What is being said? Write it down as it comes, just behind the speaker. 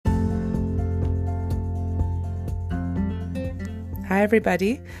Hi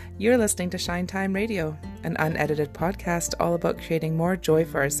everybody, you're listening to Shine Time Radio, an unedited podcast all about creating more joy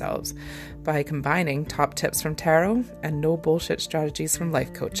for ourselves by combining top tips from tarot and no bullshit strategies from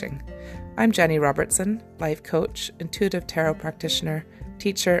life coaching. I'm Jenny Robertson, life coach, intuitive tarot practitioner,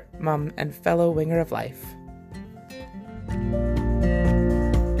 teacher, mum, and fellow winger of life.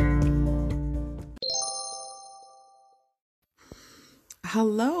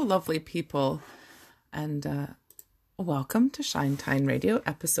 Hello, lovely people, and welcome to Shine Time Radio,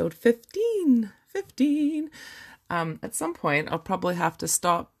 episode 15. At some point, I'll probably have to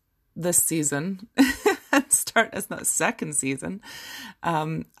stop this season and start as the second season.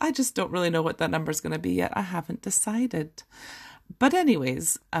 I just don't really know what that number is going to be yet. I haven't decided. But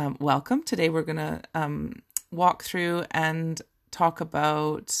anyways, welcome. Today we're going to walk through and talk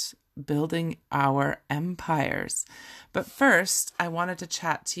about building our empires. But first, I wanted to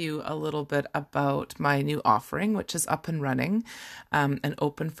chat to you a little bit about my new offering, which is up and running and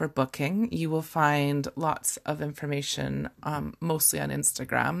open for booking. You will find lots of information, mostly on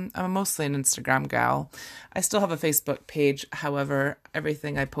Instagram. I'm mostly an Instagram gal. I still have a Facebook page. However,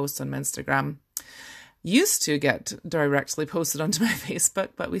 everything I post on my Instagram used to get directly posted onto my Facebook,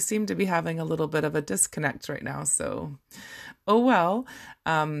 but we seem to be having a little bit of a disconnect right now. So, oh well.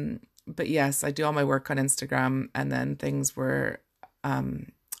 But yes, I do all my work on Instagram, and then things are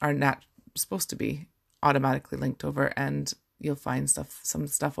not supposed to be automatically linked over, and you'll find some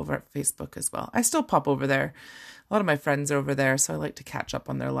stuff over at Facebook as well. I still pop over there. A lot of my friends are over there, so I like to catch up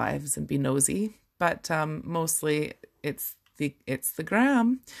on their lives and be nosy. But mostly it's the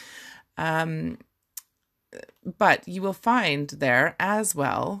gram. But you will find there as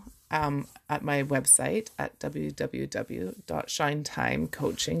well at my website at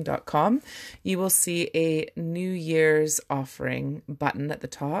www.shinetimecoaching.com, you will see a New Year's offering button at the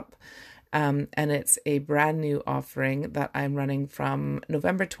top. And it's a brand new offering that I'm running from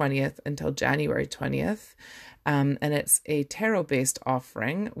November 20th until January 20th. And it's a tarot-based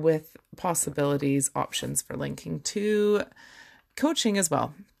offering with options for linking to coaching as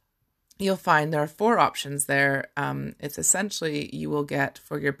well. You'll find there are 4 options there. It's essentially you will get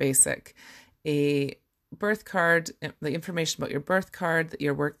for your basic a birth card, the information about your birth card,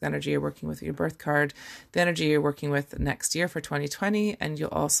 the energy you're working with your birth card, the energy you're working with next year for 2020, and you'll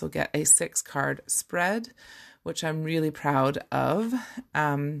also get a 6-card spread, which I'm really proud of,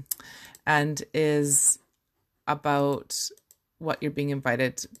 and is about what you're being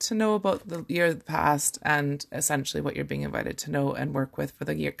invited to know about the year past, and essentially what you're being invited to know and work with for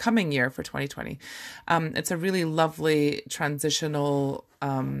the coming year for 2020. It's a really lovely transitional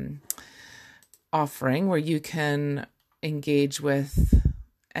offering where you can engage with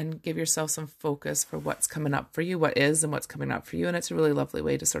and give yourself some focus for what's coming up for you, what is and what's coming up for you. And it's a really lovely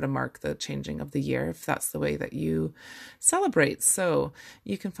way to sort of mark the changing of the year, if that's the way that you celebrate. So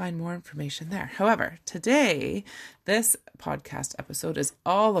you can find more information there. However, today, this podcast episode is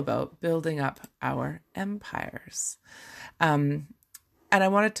all about building up our empires. And I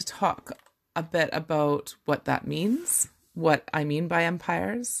wanted to talk a bit about what that means, what I mean by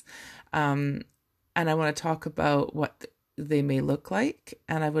empires. And I want to talk about what they may look like,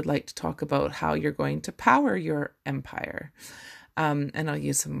 and I would like to talk about how you're going to power your empire. And I'll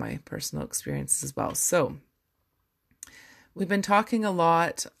use some of my personal experiences as well. So we've been talking a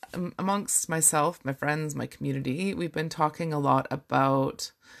lot amongst myself, my friends, my community. We've been talking a lot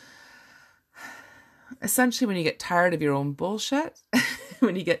about essentially when you get tired of your own bullshit,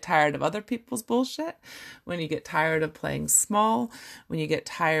 when you get tired of other people's bullshit, when you get tired of playing small, when you get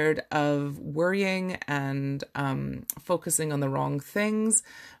tired of worrying and focusing on the wrong things,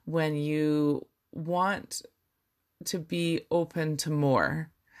 when you want to be open to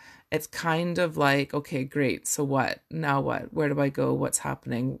more. It's kind of like, okay, great. So what? Now what? Where do I go? What's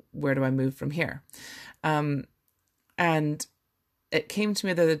happening? Where do I move from here? And it came to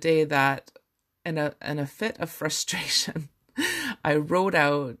me the other day that in a fit of frustration, I wrote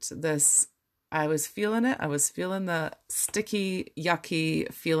out this. I was feeling it. I was feeling the sticky,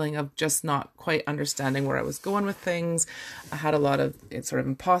 yucky feeling of just not quite understanding where I was going with things. I had a lot of sort of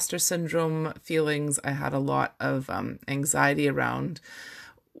imposter syndrome feelings. I had a lot of anxiety around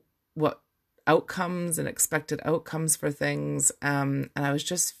what outcomes and expected outcomes for things. And I was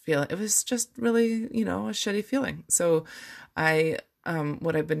just feeling, it was just really, a shitty feeling. So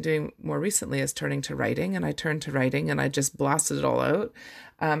what I've been doing more recently is turning to writing, and I turned to writing and I just blasted it all out.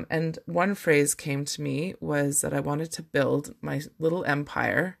 And one phrase came to me was that I wanted to build my little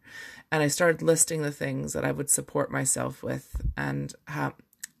empire, and I started listing the things that I would support myself with and how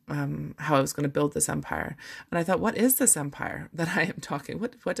I was going to build this empire. And I thought, what is this empire that I am talking?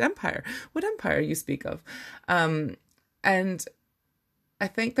 What empire? What empire you speak of? And I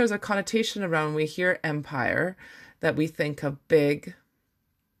think there's a connotation around when we hear empire that we think of big,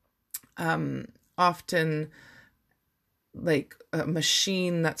 often like a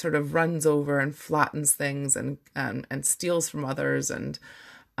machine that sort of runs over and flattens things and steals from others. And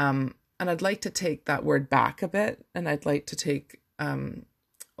I'd like to take that word back a bit, and I'd like to take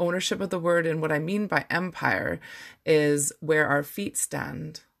ownership of the word. And what I mean by empire is where our feet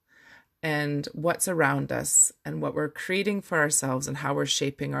stand and what's around us and what we're creating for ourselves and how we're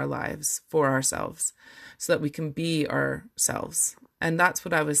shaping our lives for ourselves so that we can be ourselves. And that's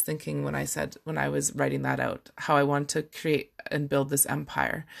what I was thinking when I was writing that out, how I want to create and build this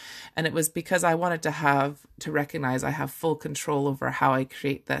empire. And it was because I wanted to recognize I have full control over how I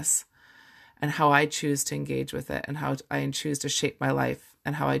create this and how I choose to engage with it and how I choose to shape my life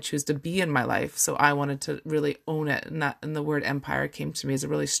and how I choose to be in my life. So I wanted to really own it. And the word empire came to me as a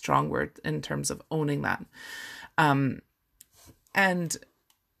really strong word in terms of owning that. And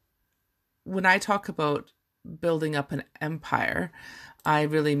when I talk about building up an empire, I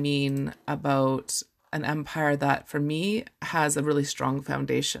really mean about an empire that for me has a really strong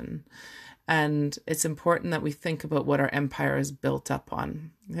foundation. And it's important that we think about what our empire is built up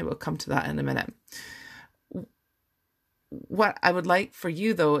on. Okay, we'll come to that in a minute. What I would like for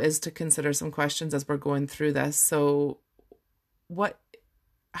you, though, is to consider some questions as we're going through this. So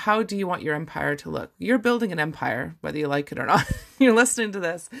how do you want your empire to look? You're building an empire, whether you like it or not. You're listening to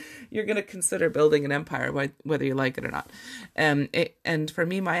this. You're going to consider building an empire, whether you like it or not. And for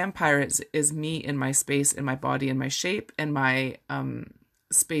me, my empire is me in my space, in my body, in my shape, in my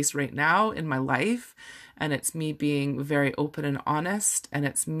space right now in my life. And it's me being very open and honest. And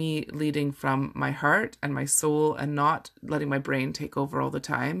it's me leading from my heart and my soul and not letting my brain take over all the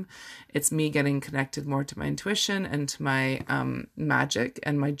time. It's me getting connected more to my intuition and to my magic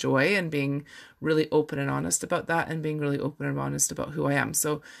and my joy and being really open and honest about that and being really open and honest about who I am.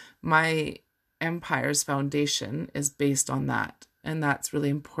 So my empire's foundation is based on that. And that's really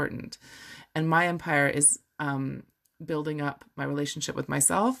important. And my empire is building up my relationship with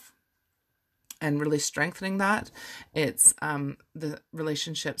myself and really strengthening that. It's the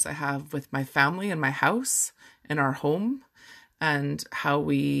relationships I have with my family and my house and our home and how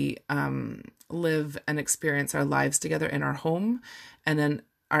we live and experience our lives together in our home. And then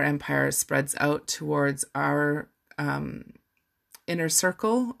our empire spreads out towards our inner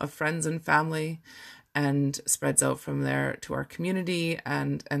circle of friends and family and spreads out from there to our community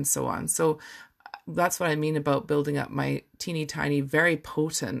and so on. So that's what I mean about building up my teeny tiny, very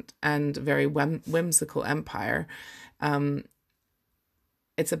potent and very whimsical empire.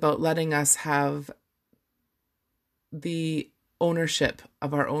 It's about letting us have the ownership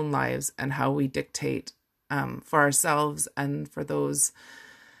of our own lives and how we dictate for ourselves and for those,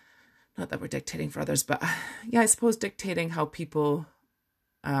 not that we're dictating for others, but yeah, I suppose dictating how people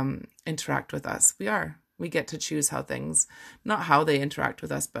interact with us. We get to choose how things, not how they interact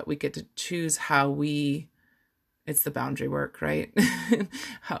with us, but we get to choose how it's the boundary work, right?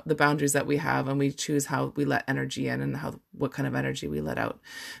 How the boundaries that we have, and we choose how we let energy in and what kind of energy we let out.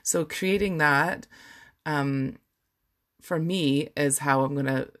 So creating that, for me, is how I'm going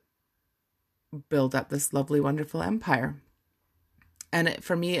to build up this lovely, wonderful empire. And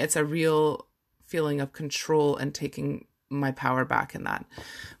for me, it's a real feeling of control and taking my power back in that,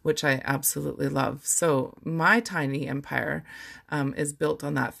 which I absolutely love. So my tiny empire is built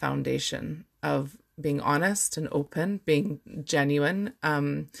on that foundation of being honest and open, being genuine,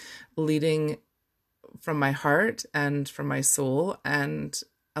 leading from my heart and from my soul and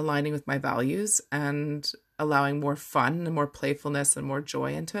aligning with my values and allowing more fun and more playfulness and more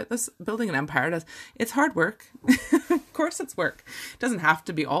joy into it. This building an empire, it's hard work. Of course it's work. It doesn't have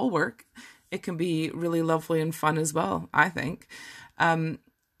to be all work. It can be really lovely and fun as well, I think.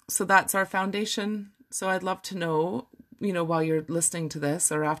 So that's our foundation. So I'd love to know, while you're listening to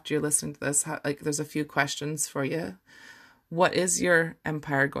this or after you're listening to this, there's a few questions for you. What is your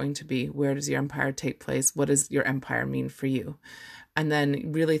empire going to be? Where does your empire take place? What does your empire mean for you? And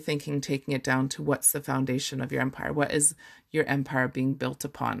then really taking it down to what's the foundation of your empire? What is your empire being built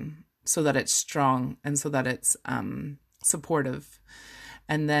upon so that it's strong and so that it's supportive?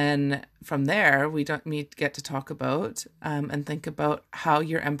 And then from there, we get to talk about and think about how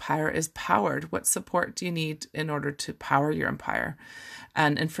your empire is powered. What support do you need in order to power your empire?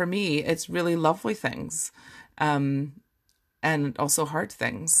 And for me, it's really lovely things and also hard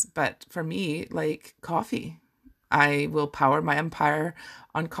things. But for me, like coffee, I will power my empire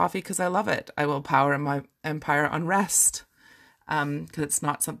on coffee because I love it. I will power my empire on rest because it's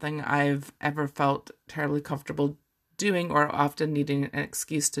not something I've ever felt terribly comfortable doing or often needing an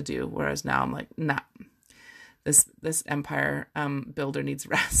excuse to do. Whereas now I'm like, nah, this empire builder needs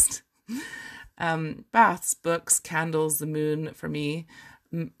rest. Baths, books, candles, the moon for me.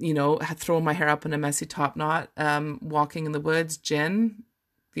 Throwing my hair up in a messy top knot, walking in the woods, gin,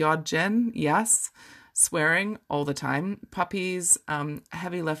 the odd gin, yes. Swearing all the time. Puppies,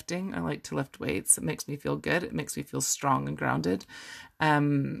 heavy lifting. I like to lift weights. It makes me feel good. It makes me feel strong and grounded.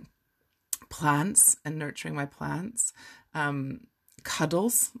 Plants and nurturing my plants.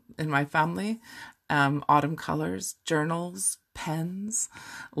 Cuddles in my family. Autumn colors, journals, pens,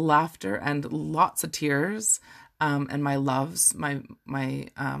 laughter, and lots of tears. And my loves, my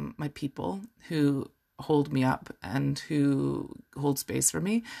people who hold me up and who hold space for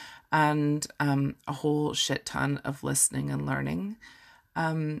me, and a whole shit ton of listening and learning.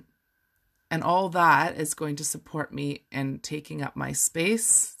 And all that is going to support me in taking up my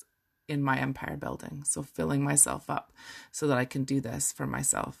space in my empire building. So filling myself up so that I can do this for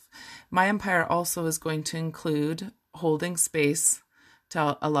myself. My empire also is going to include holding space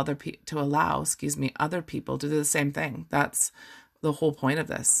to allow other people to do the same thing. That's the whole point of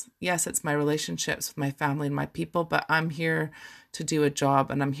this. Yes, it's my relationships with my family and my people, but I'm here to do a job,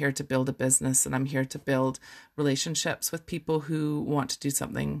 and I'm here to build a business, and I'm here to build relationships with people who want to do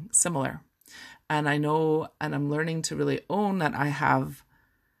something similar. And I know, and I'm learning to really own that I have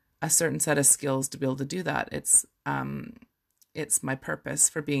a certain set of skills to be able to do that. It's my purpose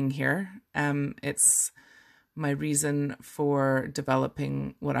for being here. It's my reason for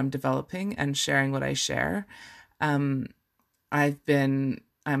developing what I'm developing and sharing what I share. I'm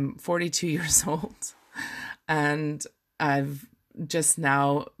 42 years old, and I've just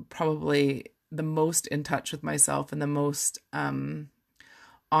now probably the most in touch with myself and the most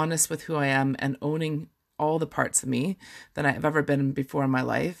honest with who I am and owning all the parts of me that I've ever been before in my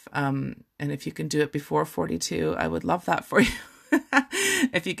life. And if you can do it before 42, I would love that for you.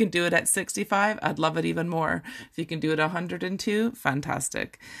 If you can do it at 65, I'd love it even more. If you can do it at 102,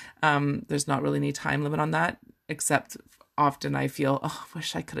 fantastic. There's not really any time limit on that, except often I feel, I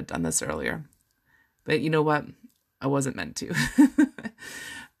wish I could have done this earlier. But you know what? I wasn't meant to.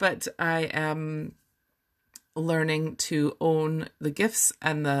 But I am learning to own the gifts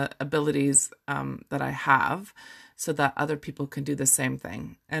and the abilities that I have so that other people can do the same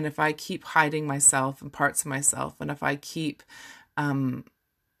thing. And if I keep hiding myself and parts of myself, and if I keep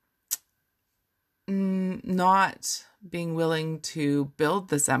not being willing to build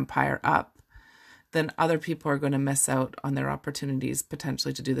this empire up, then other people are going to miss out on their opportunities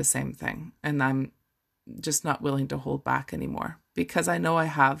potentially to do the same thing. And I'm just not willing to hold back anymore, because I know I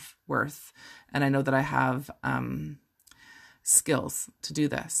have worth, and I know that I have skills to do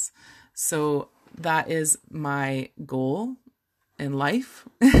this. So that is my goal in life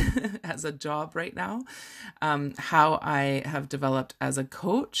as a job right now. How I have developed as a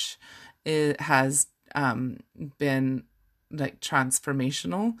coach, it has been like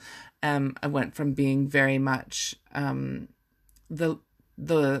transformational. I went from being very much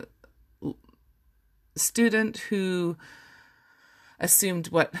the student who assumed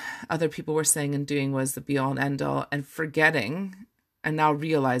what other people were saying and doing was the be all and end all, and forgetting, and now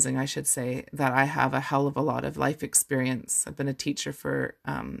realizing, I should say, that I have a hell of a lot of life experience. I've been a teacher for,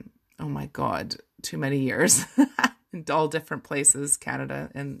 oh my God, too many years in all different places, Canada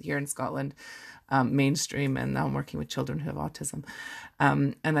and here in Scotland, mainstream, and now I'm working with children who have autism.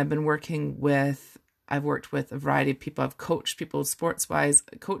 And I've worked with a variety of people. I've coached people sports-wise.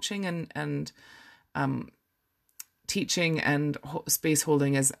 Coaching and teaching and space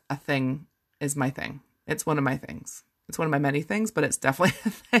holding is my thing. It's one of my things. It's one of my many things, but it's definitely a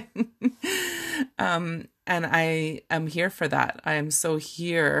thing. And I am here for that. I am so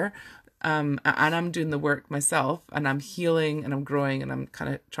here. And I'm doing the work myself, and I'm healing, and I'm growing, and I'm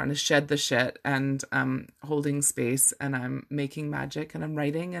kind of trying to shed the shit, and holding space, and I'm making magic, and I'm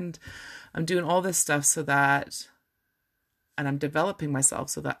writing, and I'm doing all this stuff and I'm developing myself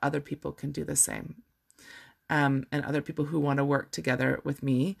so that other people can do the same. And other people who want to work together with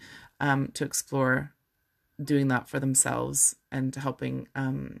me to explore doing that for themselves and helping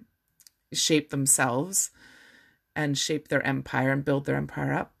shape themselves and shape their empire and build their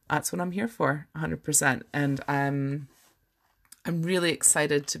empire up. That's what I'm here for, 100%. And I'm really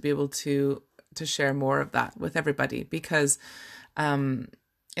excited to be able to share more of that with everybody, because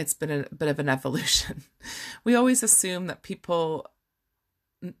it's been a bit of an evolution. We always assume that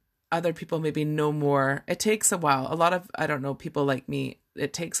other people maybe know more. It takes a while. A lot of, people like me,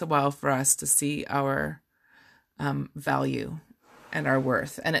 it takes a while for us to see our value and our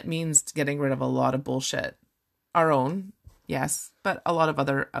worth. And it means getting rid of a lot of bullshit. Our own, yes, but a lot of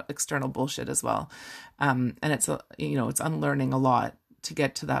other external bullshit as well. And it's unlearning a lot to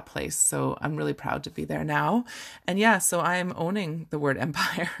get to that place. So I'm really proud to be there now. And yeah, so I'm owning the word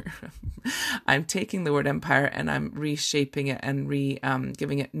empire. I'm taking the word empire and I'm reshaping it and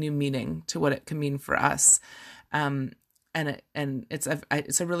giving it new meaning to what it can mean for us. And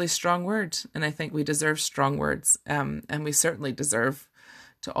it's a really strong word. And I think we deserve strong words. And we certainly deserve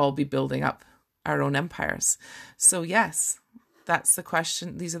to all be building up our own empires. So yes, that's the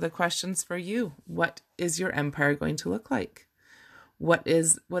question. These are the questions for you. What is your empire going to look like? What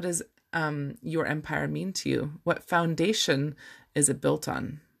is your empire mean to you? What foundation is it built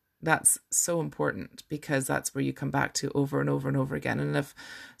on? That's so important, because that's where you come back to over and over and over again. And if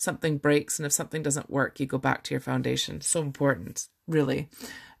something breaks and if something doesn't work, you go back to your foundation. So important, really.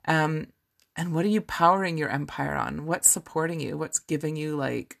 And what are you powering your empire on? What's supporting you? What's giving you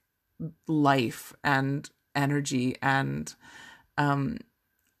like life and energy and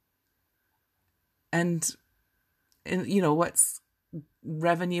what's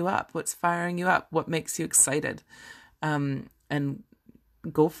revving you up, what's firing you up, what makes you excited, and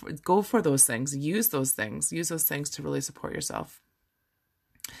go for those things. Use those things to really support yourself.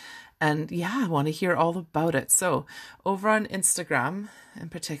 And yeah, I want to hear all about it. So over on Instagram in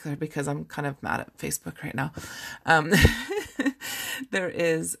particular, because I'm kind of mad at Facebook right now, there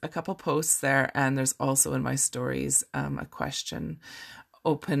is a couple posts there, and there's also in my stories a question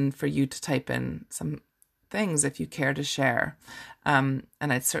open for you to type in some things if you care to share. And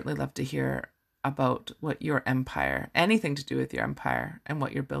I'd certainly love to hear about what your empire, anything to do with your empire and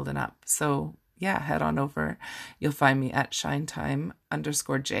what you're building up. So yeah, head on over. You'll find me at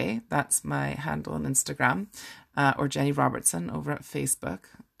shinetime_J. That's my handle on Instagram, or Jenny Robertson over at Facebook.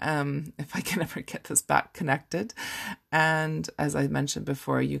 If I can ever get this back connected. And as I mentioned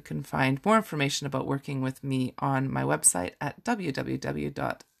before, you can find more information about working with me on my website at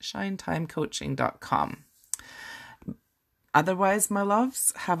www.shinetimecoaching.com. Otherwise, my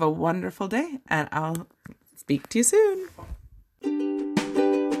loves, have a wonderful day, and I'll speak to you soon.